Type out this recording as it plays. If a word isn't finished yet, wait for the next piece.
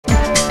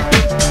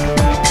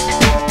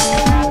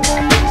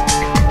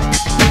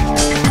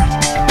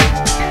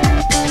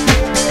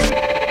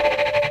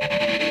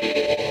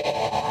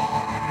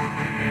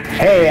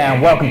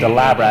and welcome to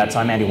Lab Rats.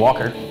 I'm Andy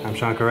Walker. I'm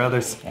Sean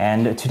Carruthers.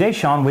 And today,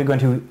 Sean, we're going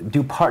to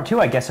do part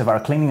 2, I guess, of our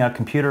cleaning our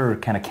computer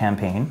kind of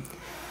campaign.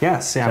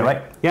 Yes, yeah. Is that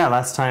right? Yeah,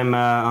 last time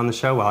on the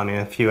show, well, I mean,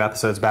 a few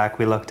episodes back,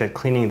 we looked at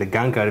cleaning the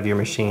gunk out of your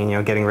machine, you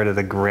know, getting rid of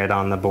the grit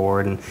on the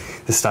board and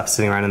the stuff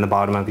sitting around in the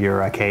bottom of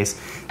your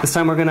case. This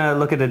time we're going to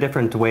look at a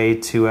different way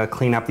to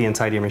clean up the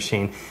inside of your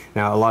machine.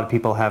 Now, a lot of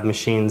people have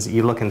machines,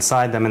 you look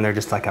inside them and they're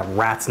just like a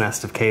rat's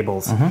nest of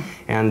cables.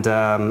 And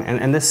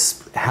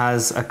this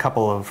has a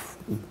couple of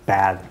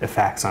bad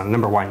effects on.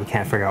 Number one, you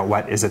can't figure out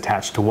what is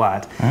attached to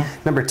what.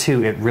 Number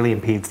two, it really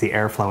impedes the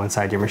airflow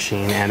inside your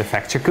machine and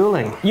affects your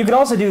cooling. You could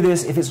also do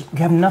this if you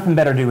have nothing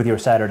better to do with your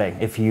Saturday.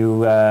 If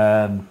you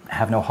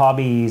have no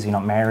hobbies, you're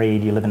not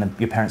married, you live in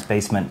your parents'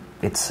 basement,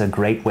 it's a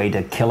great way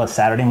to kill a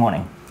Saturday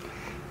morning.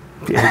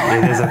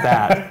 It is at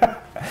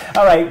that.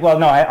 All right, well,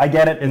 no, I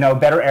get it. You know,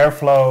 better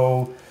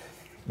airflow.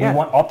 We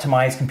want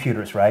optimized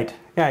computers, right?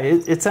 Yeah,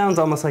 it sounds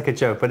almost like a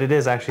joke, but it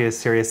is actually a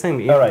serious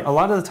thing. All right. A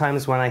lot of the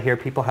times when I hear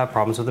people have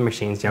problems with the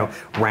machines, you know,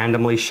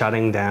 randomly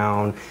shutting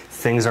down,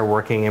 things are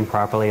working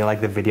improperly,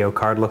 like the video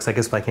card looks like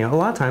it's spiking. A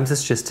lot of times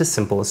it's just as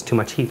simple as too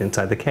much heat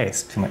inside the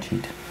case. Too much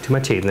heat. Too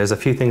much heat, and there's a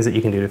few things that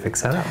you can do to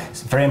fix that up.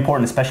 It's very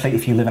important, especially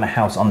if you live in a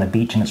house on the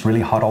beach and it's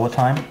really hot all the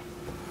time.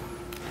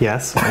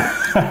 Yes.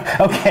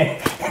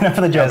 Okay, enough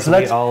of the jokes.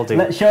 As we all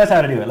do. Show us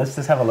how to do it. Let's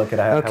just have a look at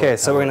how. Okay,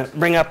 so we're going to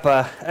bring up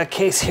a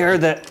case here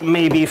that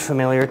may be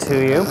familiar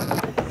to you.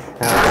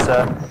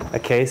 Now it's a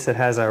case that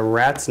has a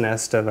rat's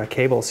nest of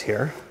cables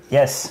here.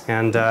 Yes.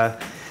 And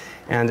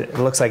it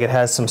looks like it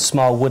has some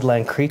small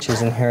woodland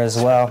creatures in here as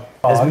well.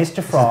 There's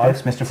Mr. Frog.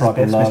 Mr. Frog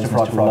loves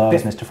Mr. Frog.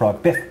 Biff. Mr.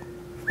 Frog. Biff.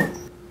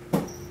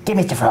 Give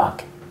Mr.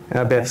 Frog.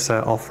 Biff's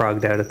all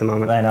frogged out at the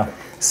moment. I know.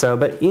 So,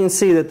 but you can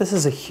see that this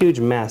is a huge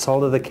mess.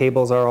 All of the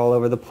cables are all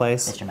over the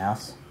place. Mr.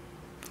 Mouse.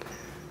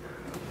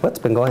 What's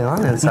been going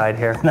on inside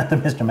here?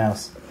 Nothing, Mr.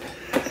 Mouse.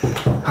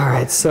 All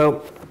right,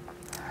 so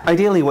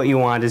ideally what you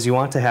want is you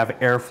want to have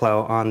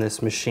airflow on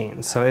this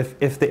machine. So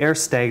if the air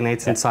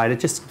stagnates inside,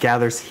 it just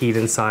gathers heat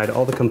inside.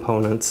 All the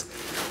components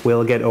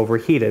will get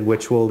overheated,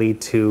 which will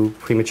lead to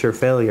premature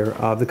failure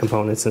of the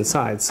components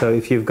inside. So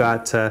if you've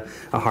got a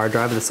hard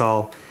drive that's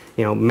all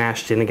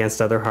mashed in against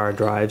other hard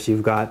drives,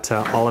 you've got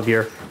all of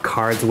your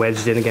cards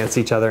wedged in against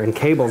each other and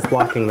cables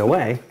blocking the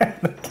way.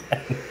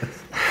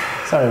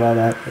 Sorry about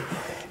that.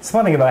 It's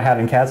one thing about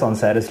having cats on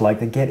set, it's like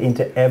they get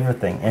into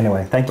everything.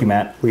 Anyway, thank you,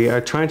 Matt. We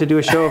are trying to do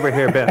a show over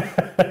here, Biff.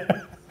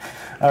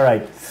 All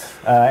right.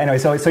 Anyway,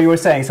 so you were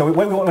saying, so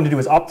what we want to do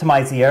is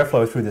optimize the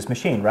airflow through this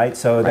machine, right?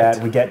 So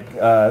that we get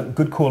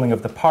good cooling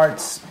of the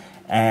parts.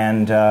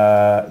 And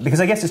because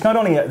I guess it's not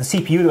only the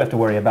CPU you have to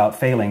worry about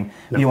failing.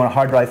 No. You want a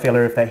hard drive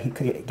failure if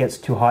that gets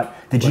too hot.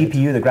 The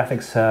GPU, the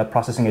graphics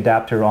processing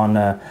adapter on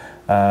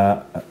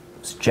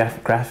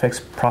graphics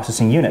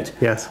processing unit.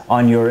 Yes.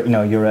 On your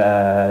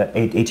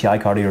ATI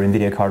card or your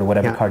NVIDIA card or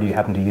whatever card you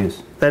happen to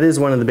use. That is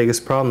one of the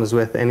biggest problems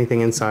with anything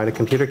inside a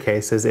computer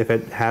case is if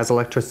it has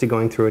electricity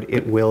going through it,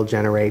 it will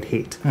generate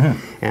heat.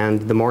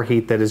 And the more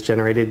heat that is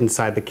generated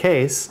inside the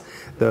case,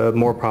 the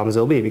more problems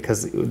there will be,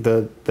 because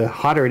the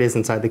hotter it is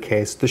inside the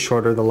case, the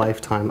shorter the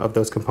lifetime of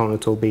those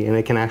components will be, and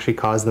it can actually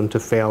cause them to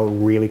fail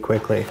really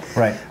quickly.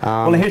 Right.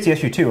 Well, here's the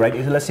issue too, right?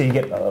 Let's say you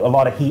get a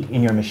lot of heat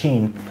in your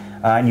machine,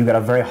 and you've got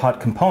a very hot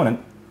component.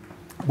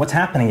 What's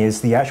happening is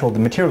the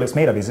material it's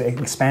made of is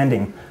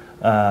expanding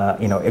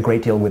a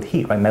great deal with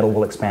heat, right? Metal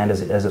will expand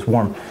as it's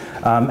warm.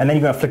 And then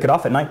you're going to flick it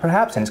off at night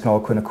perhaps, and it's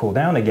going to cool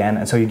down again,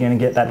 and so you're going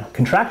to get that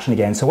contraction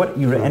again. So what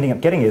you're ending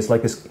up getting is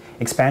like this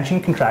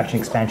expansion,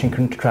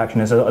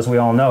 contraction, as we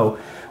all know,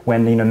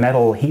 when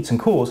metal heats and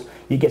cools,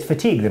 you get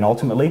fatigued, and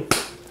ultimately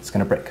it's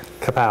going to break.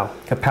 Kapow.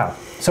 Kapow.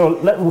 So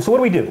what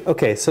do we do?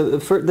 Okay, so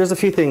there's a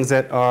few things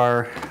that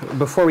are,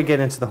 before we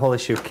get into the whole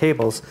issue of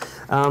cables,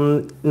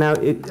 now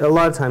a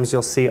lot of times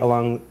you'll see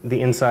along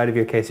the inside of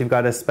your case, you've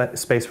got a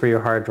space for your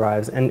hard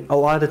drives, and a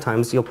lot of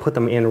times you'll put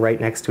them in right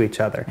next to each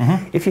other.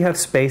 If you have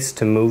space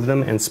to move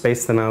them and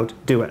space them out,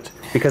 do it.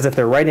 Because if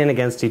they're right in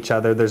against each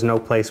other, there's no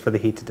place for the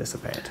heat to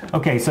dissipate.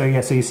 Okay, so yeah,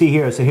 so you see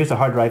here, so here's the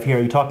hard drive here.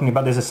 You're talking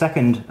about, there's a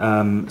second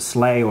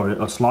sleigh or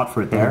a slot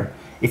for it there.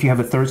 If you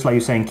have a third slide,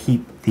 you're saying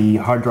keep the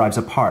hard drives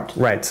apart.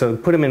 Right, so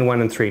put them in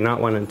 1 and 3,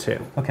 not 1 and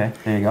 2. Okay,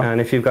 there you go. And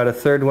if you've got a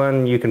third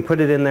one, you can put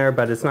it in there,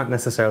 but it's not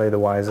necessarily the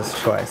wisest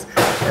choice.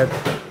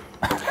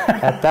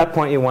 At that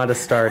point, you want to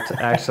start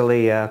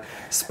actually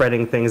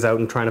spreading things out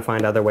and trying to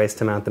find other ways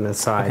to mount them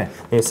inside. Okay.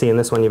 And you see in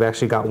this one, you've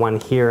actually got one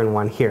here,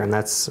 and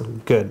that's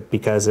good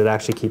because it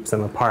actually keeps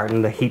them apart,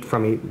 and the heat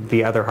from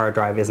the other hard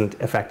drive isn't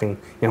affecting,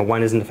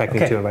 one isn't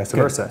affecting two and vice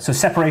versa. So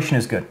separation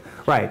is good.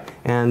 Right,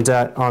 and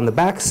on the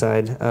back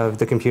side of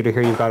the computer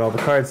here, you've got all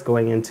the cards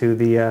going into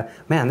the,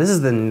 man, this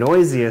is the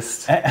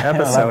noisiest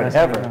episode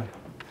ever.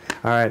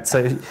 All right,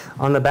 so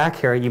on the back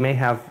here, you may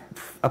have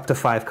up to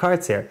 5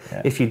 cards here.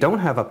 Yeah. If you don't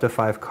have up to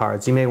 5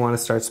 cards, you may want to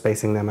start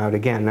spacing them out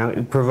again. Now,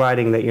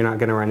 providing that you're not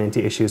going to run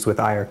into issues with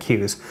I or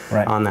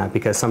Qs on that,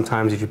 because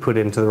sometimes if you put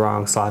it into the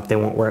wrong slot, they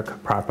won't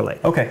work properly.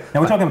 Okay,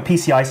 now we're talking about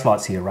PCI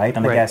slots here, right?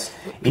 And I guess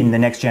in the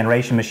next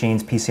generation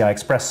machines, PCI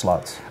Express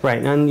slots.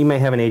 Right, and you may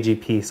have an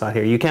AGP slot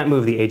here. You can't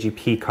move the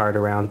AGP card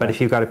around, but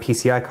if you've got a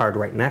PCI card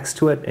right next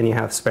to it and you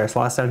have spare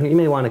slots down here, you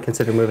may want to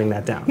consider moving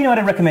that down. You know what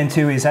I'd recommend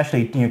too is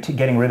actually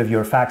getting rid of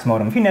your fax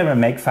modem. If you never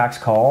make fax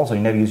calls or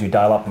you never use your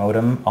dial-up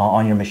modem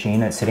on your machine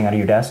that's sitting out of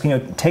your desk,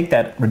 take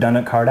that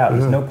redundant card out.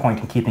 There's no point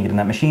in keeping it in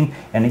that machine,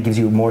 and it gives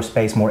you more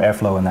space, more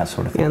airflow, and that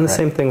sort of thing. Yeah, and the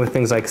same thing with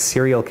things like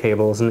serial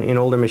cables. In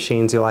older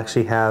machines, you'll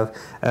actually have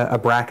a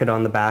bracket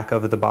on the back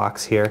of the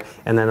box here,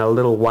 and then a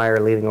little wire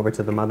leading over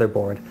to the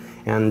motherboard.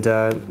 And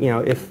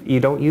if you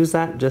don't use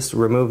that, just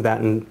remove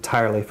that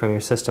entirely from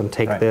your system.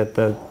 Take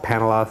the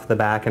panel off the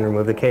back and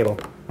remove the cable.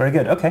 Very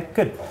good. Okay,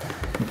 good.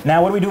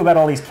 Now, what do we do about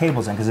all these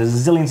cables then? Because there's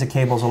zillions of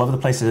cables all over the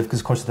place. Because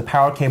of course, the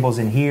power cables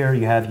in here.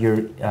 You have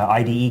your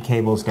IDE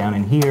cables down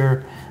in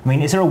here. I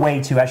mean, is there a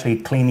way to actually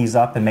clean these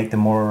up and make them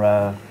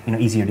more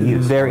easier to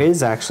use? There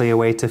is actually a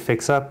way to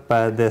fix up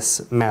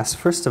this mess.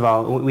 First of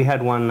all, we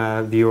had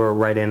one viewer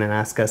write in and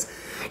ask us,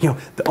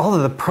 all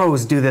of the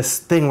pros do this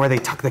thing where they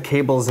tuck the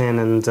cables in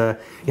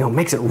and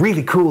makes it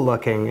really cool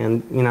looking,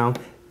 and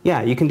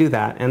yeah, you can do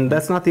that, and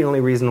that's not the only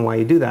reason why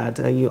you do that.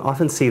 You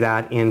often see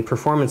that in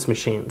performance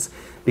machines,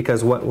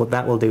 because what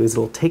that will do is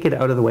it'll take it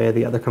out of the way of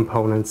the other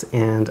components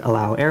and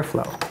allow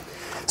airflow.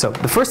 So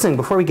the first thing,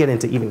 before we get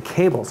into even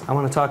cables, I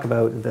want to talk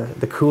about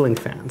the cooling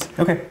fans.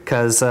 Okay.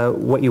 Because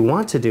what you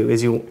want to do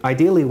is you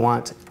ideally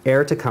want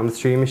air to come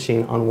through your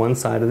machine on one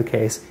side of the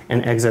case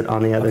and exit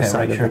on the other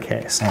side of the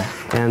case. Yeah.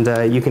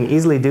 And you can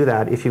easily do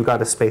that if you've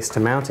got a space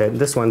to mount it.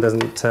 This one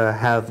doesn't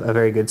have a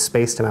very good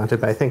space to mount it,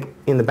 but I think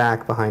in the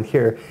back behind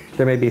here,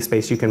 there may be a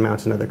space you can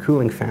mount another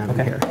cooling fan in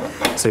here.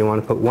 So you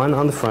want to put one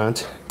on the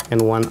front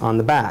and one on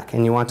the back,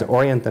 and you want to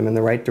orient them in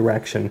the right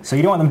direction. So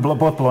you don't want them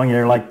both blowing in,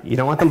 you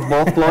don't want them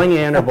both blowing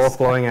in or both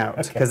blowing out,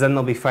 because then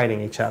they'll be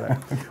fighting each other.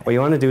 What you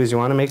want to do is you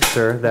want to make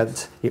sure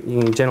that you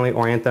can generally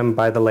orient them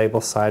by the label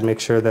side, make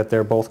sure that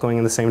they're both going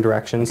in the same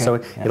direction. So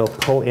it'll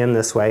pull in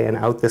this way and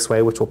out this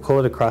way, which will pull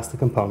it across the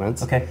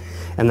components,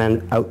 and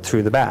then out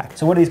through the back.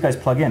 So what do these guys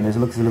plug in? There's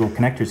little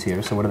connectors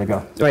here, so where do they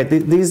go? Right,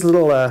 these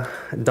little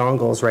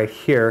dongles right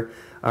here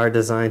are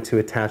designed to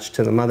attach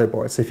to the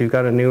motherboard. So if you've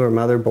got a newer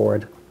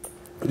motherboard,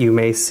 you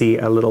may see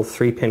a little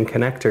 3-pin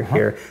connector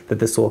here that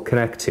this will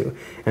connect to.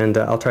 And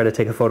I'll try to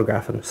take a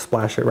photograph and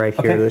splash it right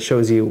here that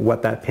shows you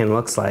what that pin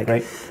looks like.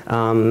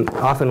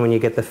 Often when you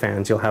get the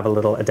fans, you'll have a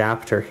little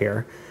adapter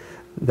here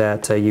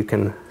that you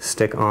can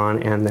stick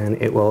on, and then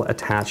it will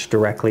attach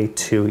directly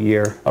to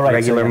your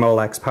regular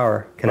Molex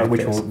power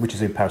connectors. Which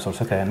is a power source.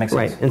 Okay, that makes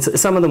sense. Right, and so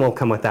some of them will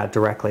come with that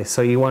directly.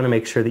 So you want to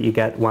make sure that you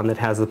get one that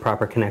has the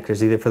proper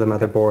connectors, either for the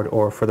motherboard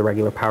or for the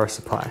regular power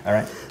supply. All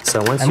right.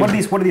 So once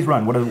what do these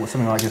run? What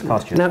something like this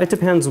cost you? Now it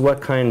depends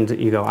what kind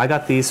you go. I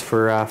got these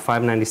for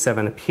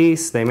 $5.97 a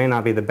piece. They may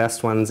not be the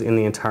best ones in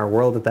the entire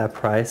world at that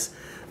price.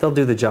 They'll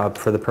do the job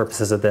for the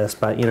purposes of this,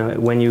 but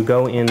when you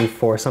go in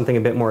for something a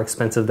bit more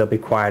expensive, they'll be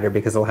quieter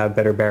because they'll have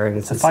better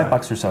bearings. So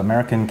 $5 or so,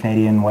 American,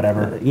 Canadian,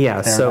 whatever.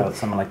 Yeah, so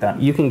something like that.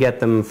 You can get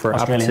them for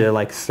Australian, up to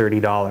like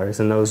 $30,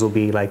 and those will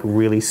be like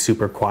really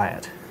super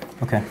quiet.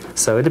 Okay.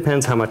 So it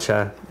depends how much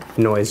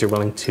noise you're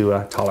willing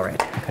to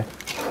tolerate. Okay.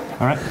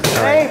 All right.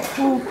 Hey,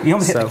 you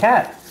almost hit the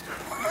cat.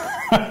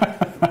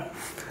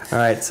 All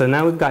right, so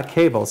now we've got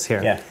cables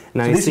here. Yeah.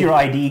 Now so this is your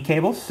IDE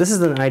cables? This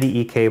is an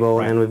IDE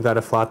cable, and we've got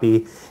a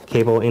floppy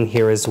cable in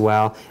here as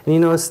well. And you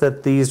notice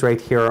that these right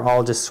here are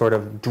all just sort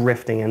of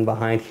drifting in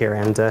behind here,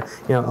 and a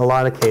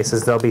lot of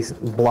cases they'll be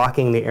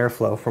blocking the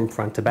airflow from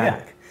front to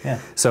back. Yeah.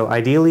 So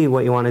ideally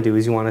what you want to do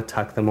is you want to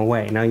tuck them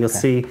away. Now you'll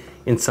see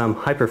in some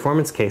high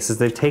performance cases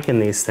they've taken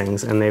these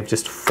things and they've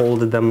just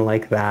folded them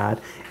like that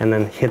and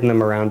then hidden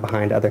them around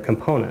behind other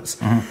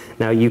components.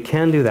 Now you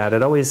can do that.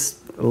 It always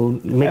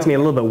makes me a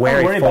little bit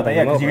wary. I'm worried about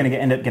that, because you're going to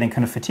end up getting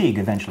kind of fatigued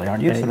eventually,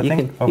 aren't you?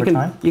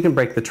 You can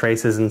break the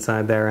traces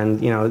inside there,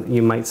 and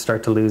you might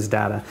start to lose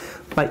data.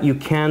 But you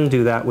can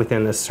do that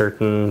within a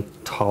certain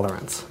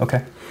tolerance.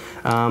 Okay.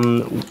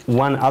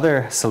 One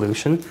other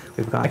solution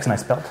we've got. Makes a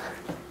nice belt.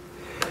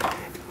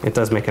 It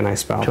does make a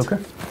nice belt. Choker.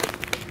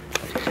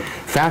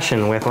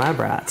 Fashion with lab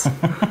rats.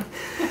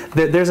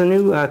 There's a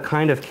new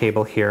kind of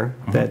cable here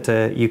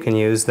that you can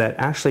use that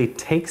actually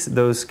takes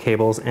those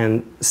cables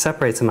and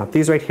separates them up.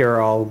 These right here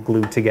are all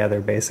glued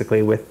together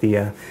basically with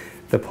the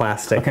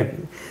plastic. Okay.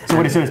 So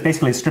what it's doing is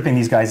basically stripping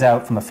these guys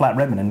out from the flat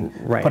ribbon and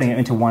putting it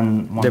into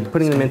one They're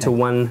putting them into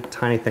one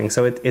tiny thing.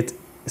 So it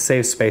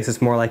saves space.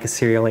 It's more like a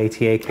serial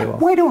ATA cable.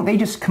 Why don't they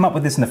just come up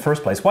with this in the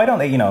first place? Why don't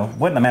they,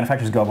 why don't the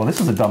manufacturers go, well, this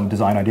is a dumb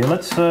design idea,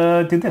 let's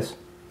do this?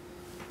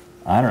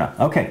 I don't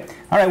know. Okay.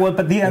 All right. Well,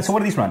 but so what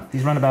do these run?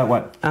 These run about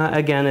what?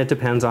 Again, it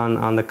depends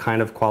on the kind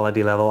of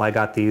quality level. I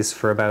got these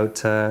for about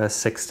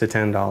 $6 to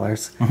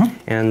 $10.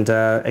 And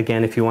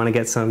again, if you want to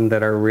get some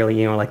that are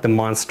really, like the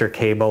monster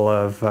cable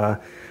of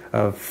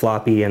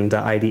floppy and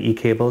IDE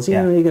cables, you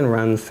know, you can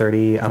run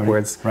 30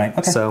 upwards. Right.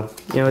 Okay. So,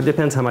 you know, it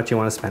depends how much you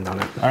want to spend on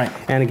it. All right.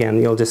 And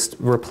again, you'll just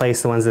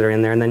replace the ones that are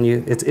in there, and then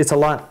it's a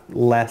lot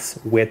less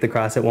width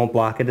across. It won't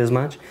block it as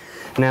much.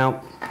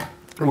 Now,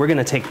 we're going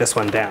to take this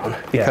one down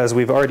because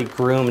we've already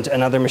groomed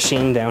another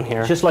machine down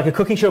here. Just like a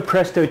cooking show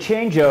presto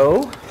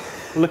changeo.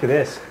 Look at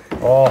this.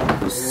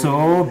 Oh,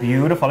 so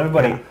beautiful,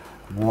 everybody. Yeah.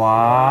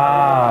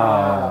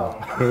 Wow.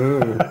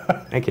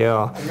 Thank you.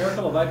 A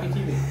miracle of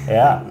IPTV.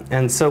 Yeah.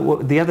 And so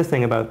the other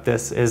thing about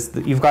this is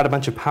that you've got a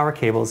bunch of power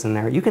cables in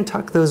there. You can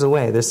tuck those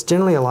away. There's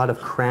generally a lot of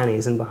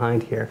crannies in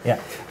behind here.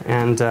 Yeah.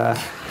 And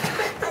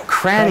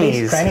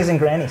crannies. Crannies and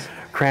grannies.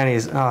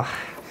 Crannies. Oh,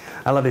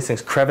 I love these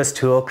things. Crevice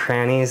tool,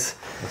 crannies.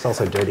 It's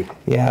also dirty.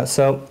 Yeah,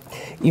 so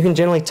you can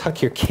generally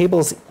tuck your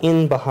cables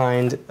in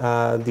behind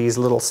these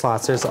little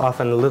slots. There's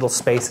often little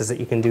spaces that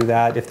you can do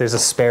that. If there's a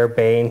spare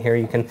bay in here,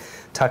 you can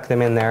tuck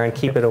them in there and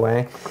keep it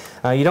away.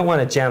 You don't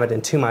want to jam it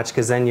in too much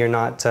because then you're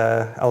not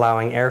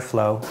allowing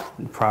airflow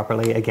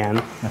properly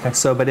again. Okay.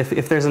 So, but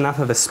if there's enough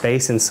of a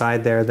space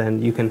inside there,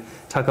 then you can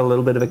tuck a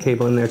little bit of a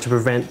cable in there to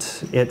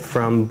prevent it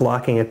from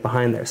blocking it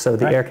behind there, so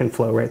the air can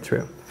flow right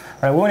through.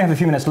 All right, we only have a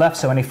few minutes left,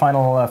 so any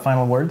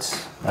final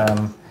words?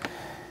 I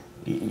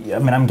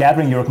mean, I'm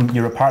gathering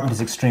your apartment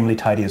is extremely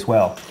tidy as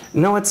well.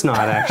 No, it's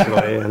not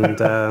actually, and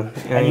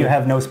you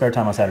have no spare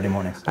time on Saturday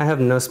mornings. I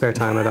have no spare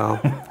time at all.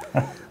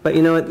 But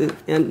you know,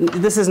 and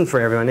this isn't for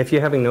everyone. If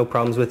you're having no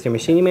problems with your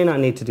machine, you may not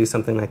need to do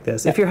something like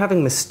this. If you're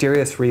having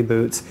mysterious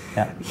reboots,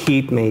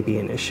 heat may be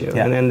an issue.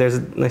 And then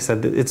there's, like I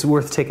said, it's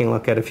worth taking a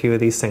look at a few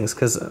of these things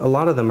because a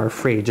lot of them are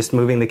free. Just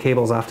moving the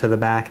cables off to the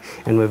back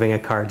and moving a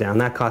card down.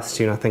 That costs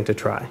you nothing to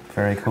try.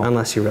 Very cool.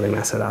 Unless you really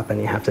mess it up and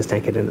you have to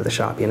take it into the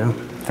shop, you know?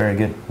 Very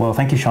good. Well,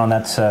 thank you, Sean.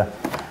 That's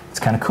it's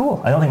kind of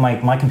cool. I don't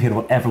think my computer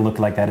will ever look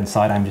like that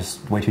inside. I'm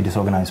just way too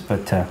disorganized.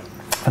 But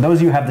for those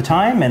of you who have the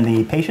time and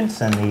the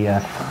patience and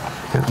the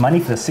money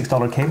for the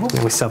 $6 cable.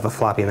 And we still have a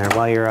floppy in there.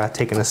 While you're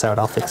taking this out,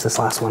 I'll fix this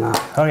last one up.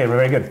 Okay,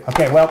 very good.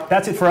 Okay, well,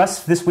 that's it for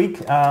us this week.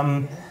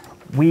 Do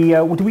we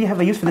have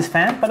a use for this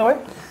fan, by the way?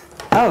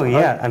 Oh,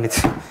 yeah. I mean,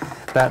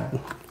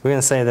 we're going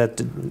to say that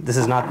this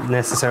is not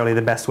necessarily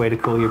the best way to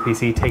cool your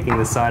PC, taking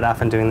the side off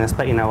and doing this,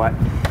 but you know what?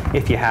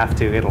 If you have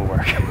to, it'll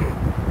work.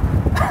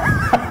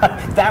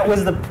 That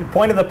was the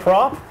point of the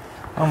prop?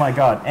 Oh my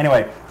God.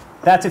 Anyway,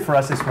 that's it for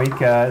us this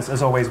week.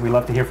 As always, we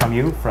love to hear from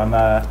you. It's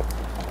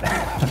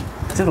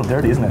a little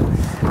dirty, isn't it?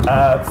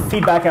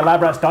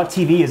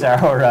 Feedback@labrats.tv is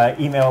our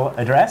email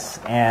address,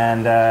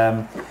 and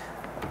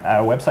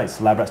our website's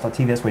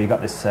labrats.tv. That's where you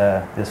got this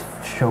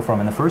show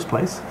from in the first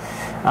place.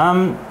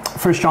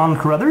 For Sean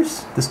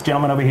Carruthers, this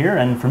gentleman over here,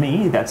 and for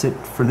me, that's it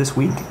for this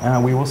week.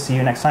 We will see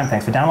you next time.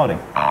 Thanks for downloading.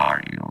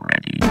 Are you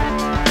ready?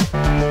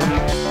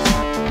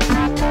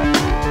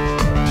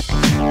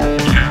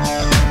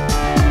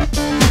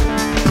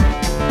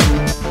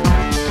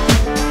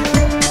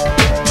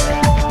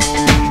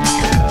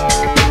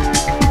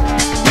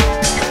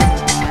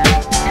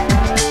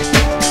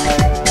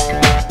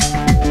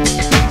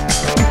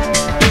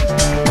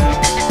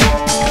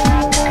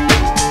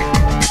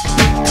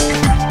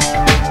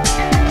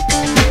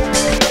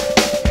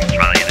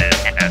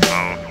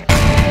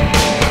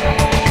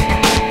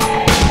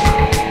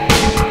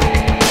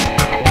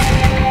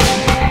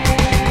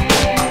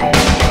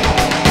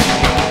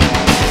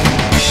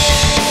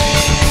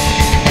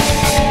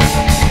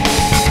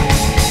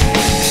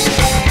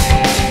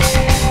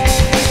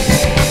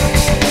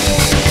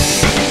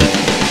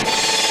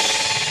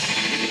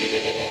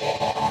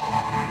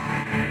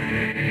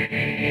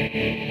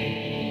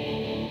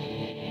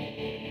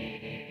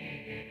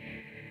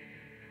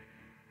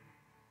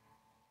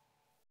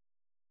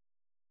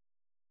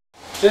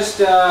 Just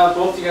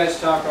both you guys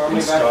talk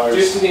normally, but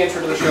just do the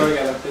intro to the show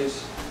together,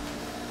 please.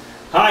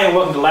 Hi, and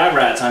welcome to Lab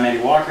Rats. I'm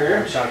Andy Walker.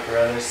 I'm Sean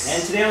Carruthers.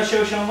 And today on the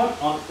show, Sean,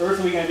 what on earth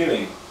are we going to be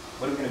doing?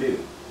 What are we going to do?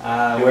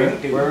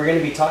 We're going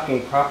to be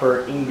talking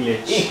proper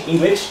English.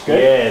 English? Good.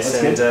 Yes,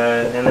 and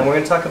then we're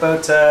going to talk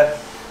about, a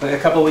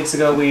couple of weeks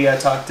ago we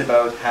talked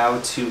about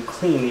how to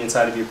clean the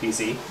inside of your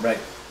PC. Right.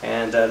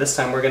 And this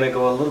time we're going to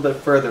go a little bit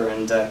further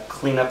and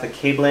clean up the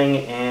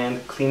cabling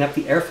and clean up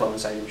the airflow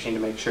inside your machine to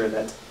make sure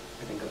that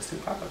everything goes through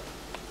properly.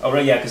 Oh,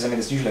 right, yeah, because I mean,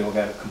 it's usually we've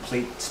got a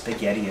complete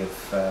spaghetti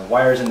of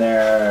wires in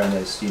there, and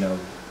there's, you know,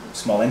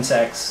 small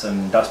insects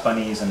and dust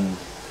bunnies and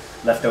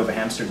leftover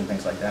hamsters and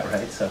things like that,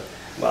 right? So.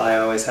 Well, I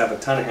always have a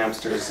ton of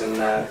hamsters in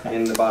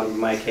the bottom of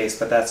my case,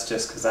 but that's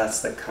just because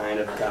that's the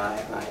kind of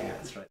guy I am.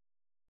 That's right.